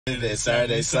It's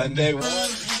Saturday, Sunday. It's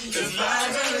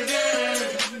live again.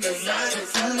 It's live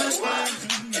again.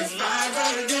 It's live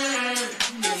again.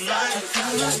 It's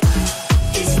live again.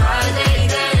 It's Friday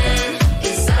then.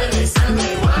 It's Saturday,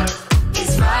 Sunday. What?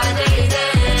 It's Friday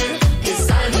then. It's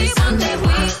Saturday, Sunday.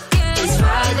 What? It's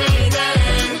Friday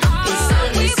then. It's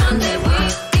Saturday, Sunday.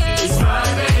 What? It's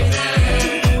Friday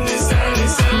then. It's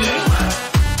Saturday, Sunday. What?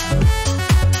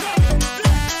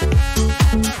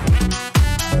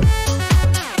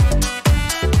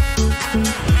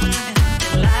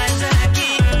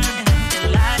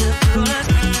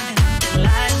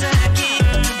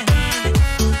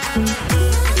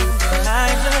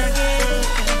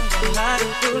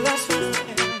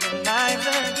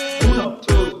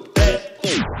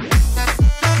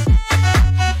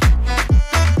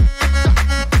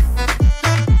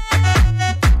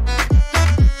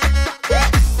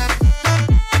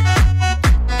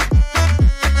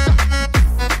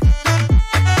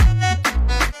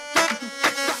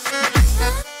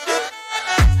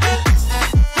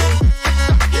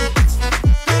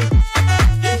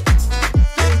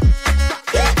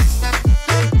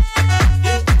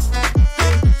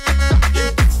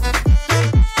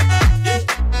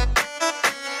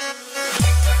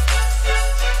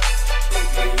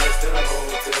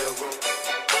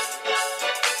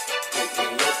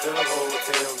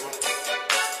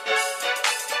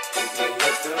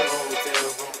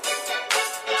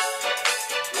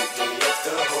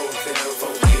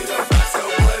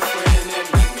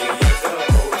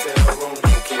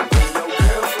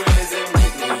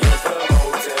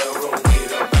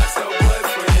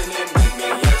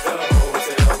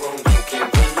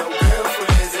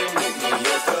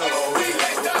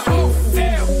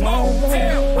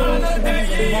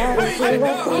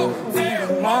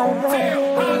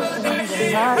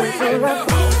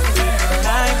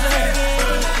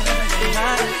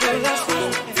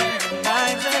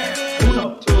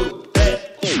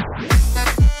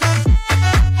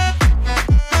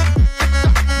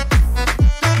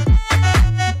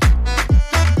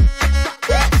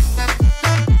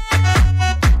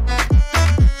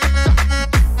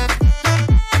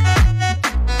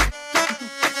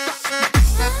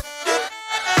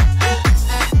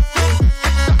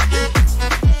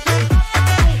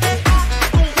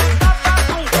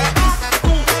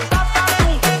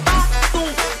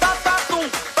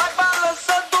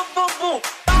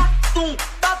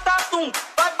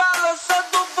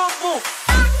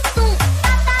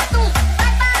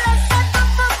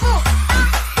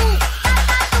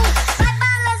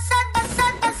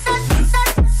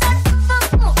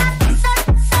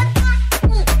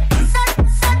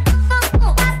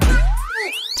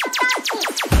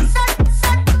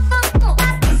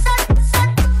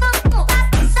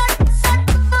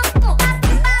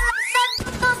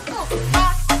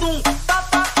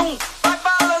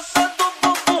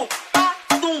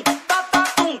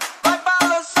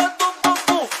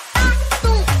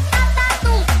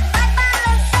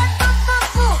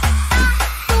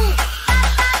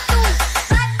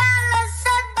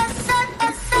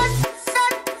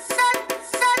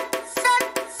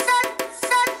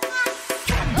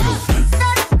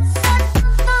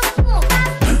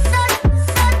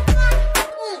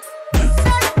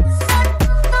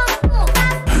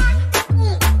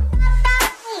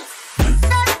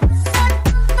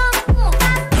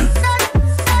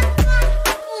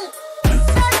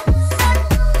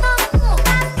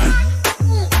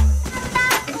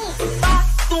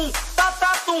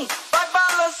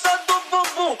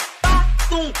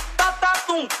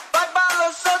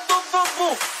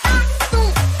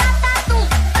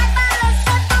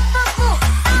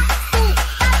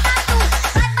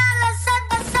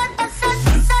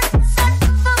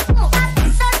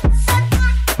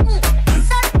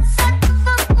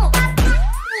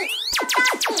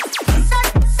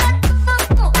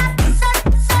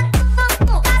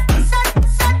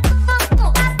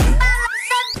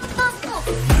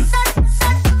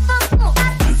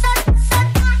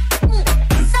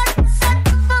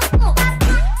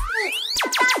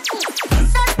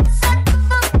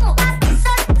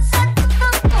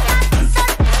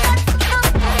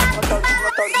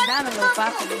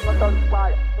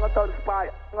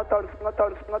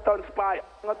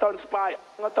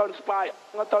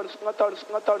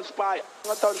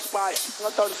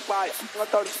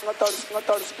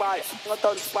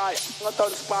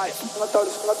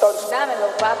 Dámelo,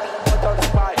 papi.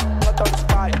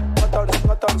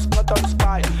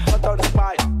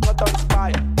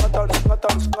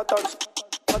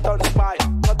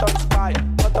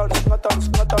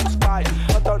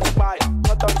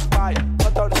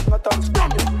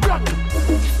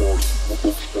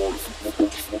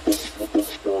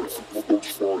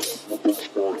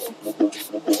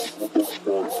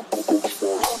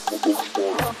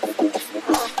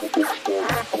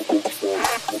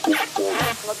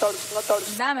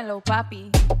 Dámelo,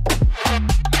 papi.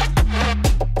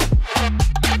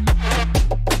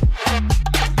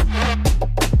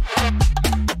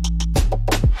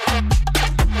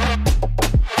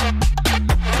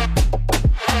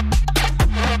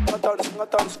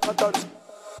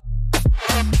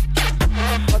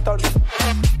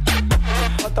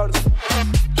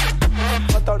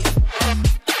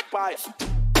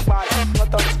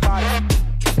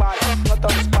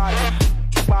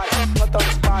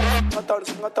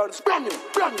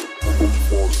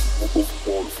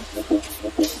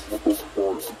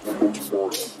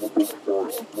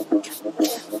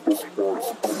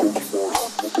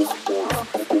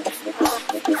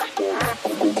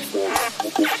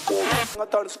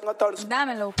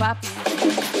 Dámelo, papi.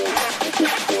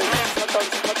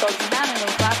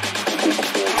 Dámelo, papi.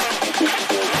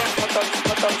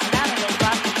 Dámelo,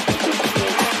 papi.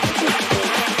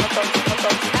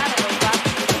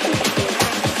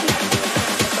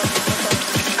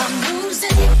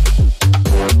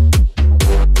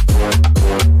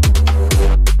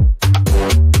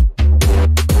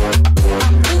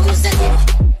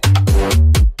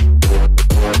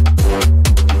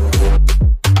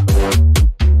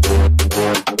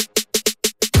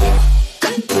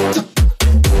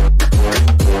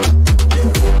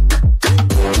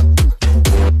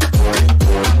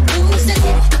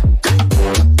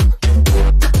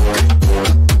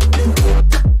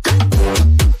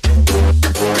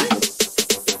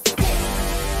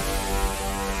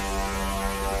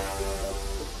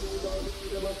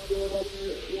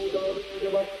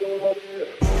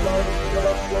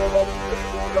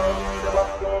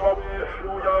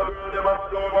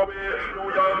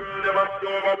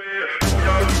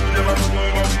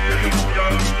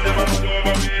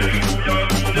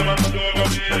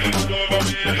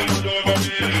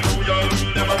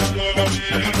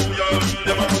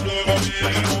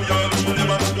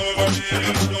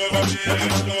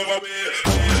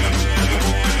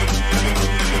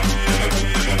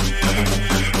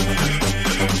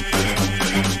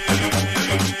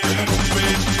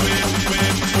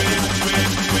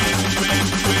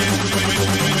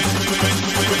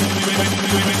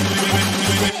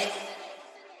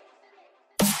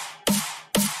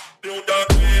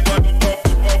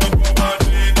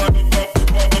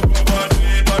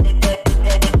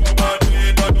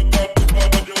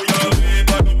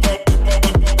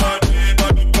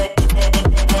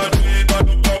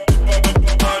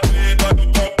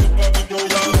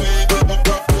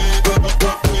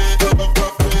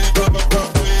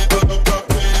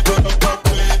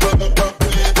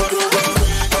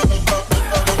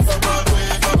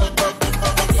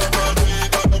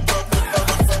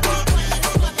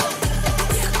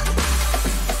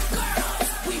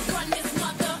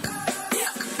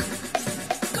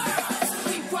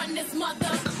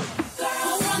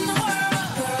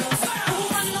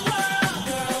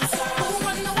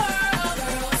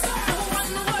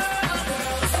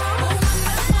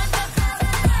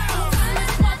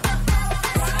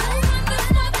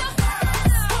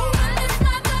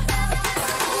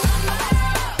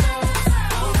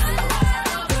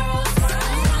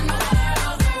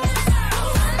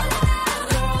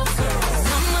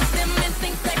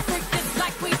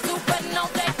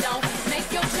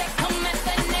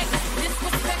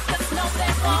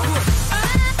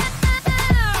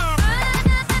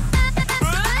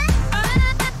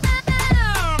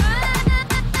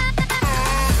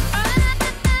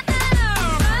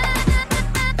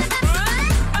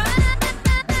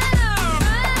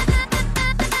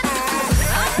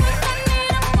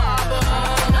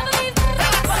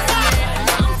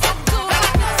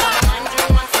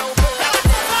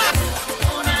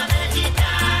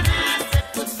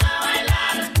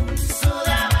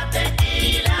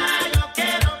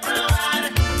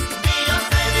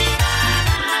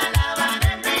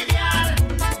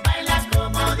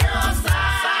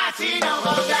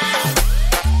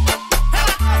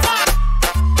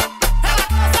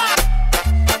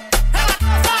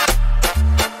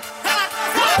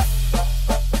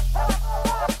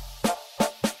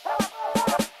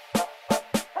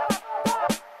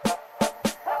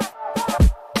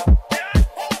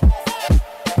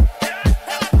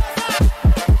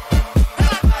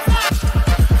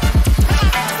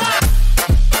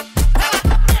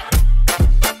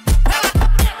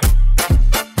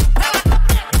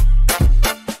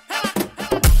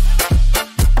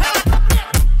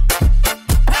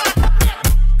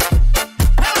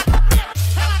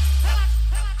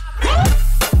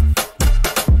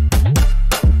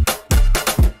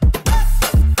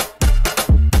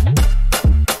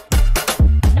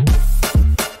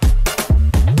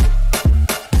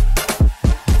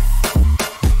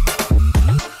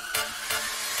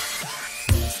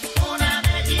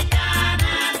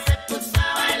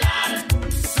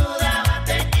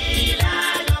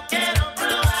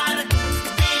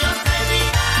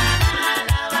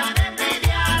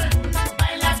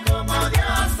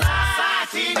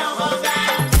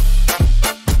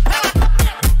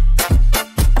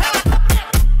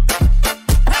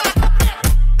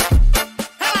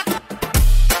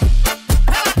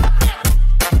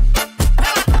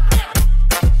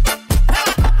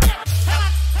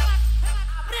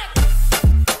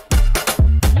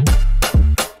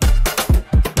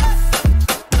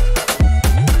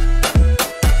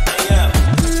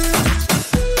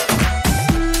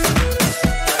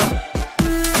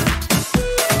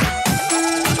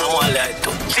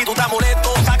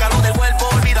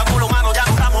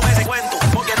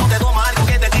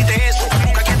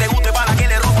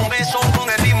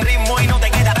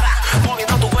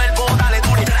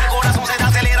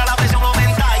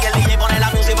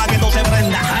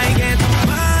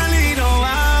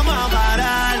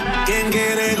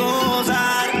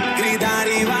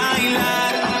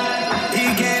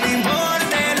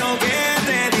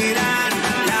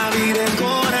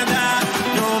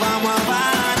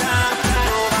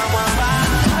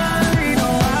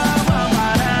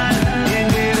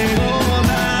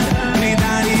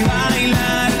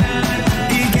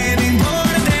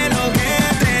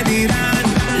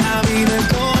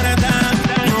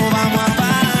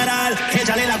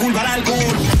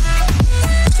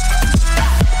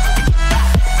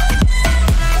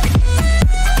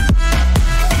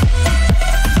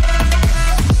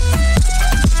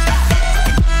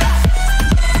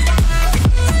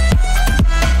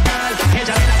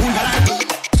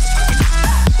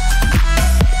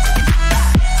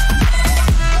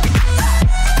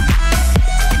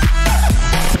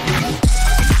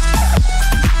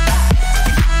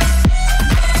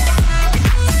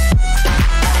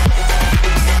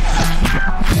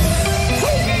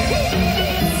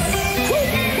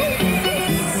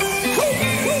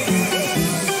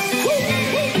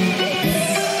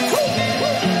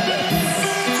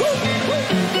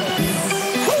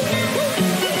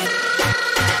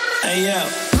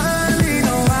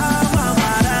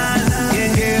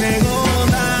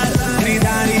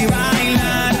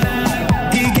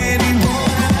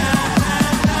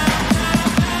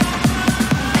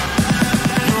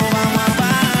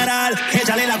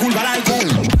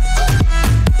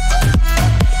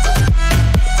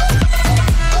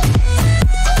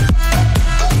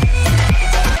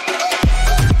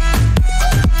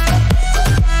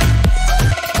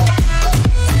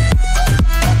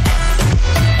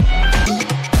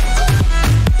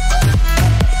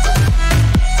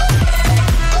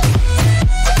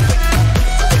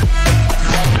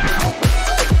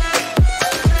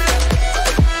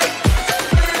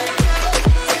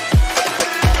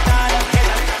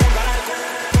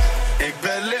 Ik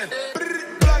ben lid.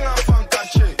 Planga van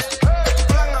𝗙𝗪𝗏.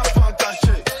 Planga van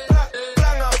𝗙𝗪𝗏.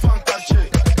 Planga van 𝗙𝗪𝗏.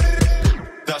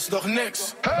 Dat is nog niks.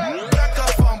 Brakka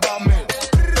van 𝗑𝗏𝗏.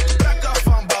 Brakka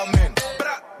van 𝗑𝗏𝗏.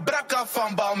 Brakka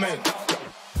van 𝗑𝗏𝗏.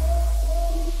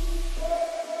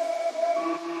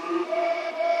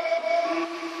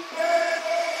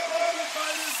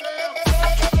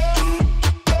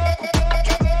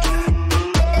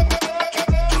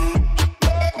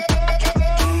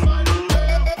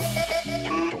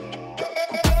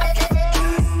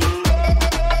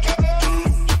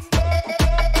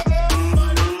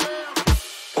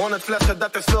 Flessen,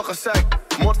 dat is veel gezeik.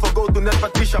 Moord voor go, doe net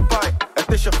𝗖𝗍 pie.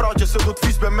 Het is je vrouwtje, ze doet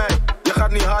vies bij mij. Je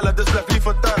gaat niet halen, dus blijf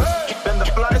liever thuis. Ben de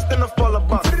flyest in een volle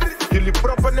bak. Jullie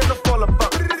proppen in een volle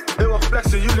bak. Heel erg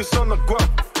flexen, jullie zonder guap.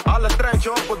 Alle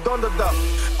treintje op een donderdag.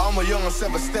 Al mijn jongens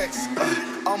hebben stacks.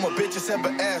 Al mijn bitches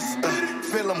hebben ass.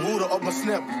 Film hoeren op mijn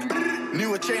snap.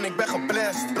 Nieuwe chain, ik ben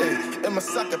geblest. In mijn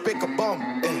zak heb ik een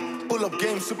bom. Pull-up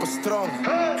game super strong.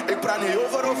 Ik praat niet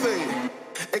over OV.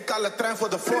 Ik haal de trein voor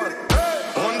de vorm.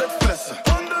 100 flessen,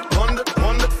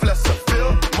 100 flessen.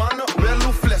 Veel mannen, wel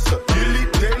hoe flessen. Jullie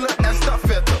delen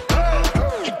estafette.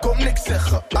 Ik kom niks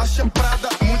zeggen. Als je praat,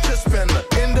 dan moet je spenden.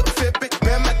 In de VIP, ik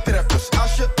ben met treffers.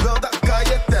 Als je wil, dan kan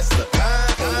je testen.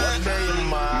 Wat ben je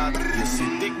maat? Je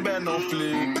ziet, ik ben on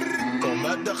fleek. Kom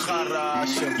uit de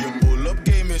garage. Je pull-up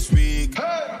game is weak.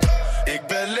 Ik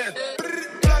ben lid.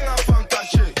 Planga van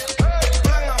𝗙𝗪𝗏.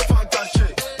 Planga van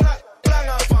𝗙𝗪𝗏.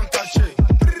 Planga van 𝗙𝗪𝗏.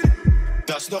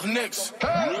 Dat is nog niks.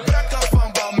 Brakka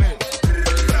van 𝗑𝗏𝗏.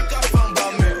 Brakka van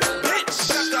𝗑𝗏𝗏.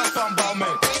 Brakka van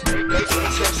𝗑𝗏𝗏.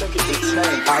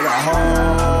 I got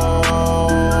home.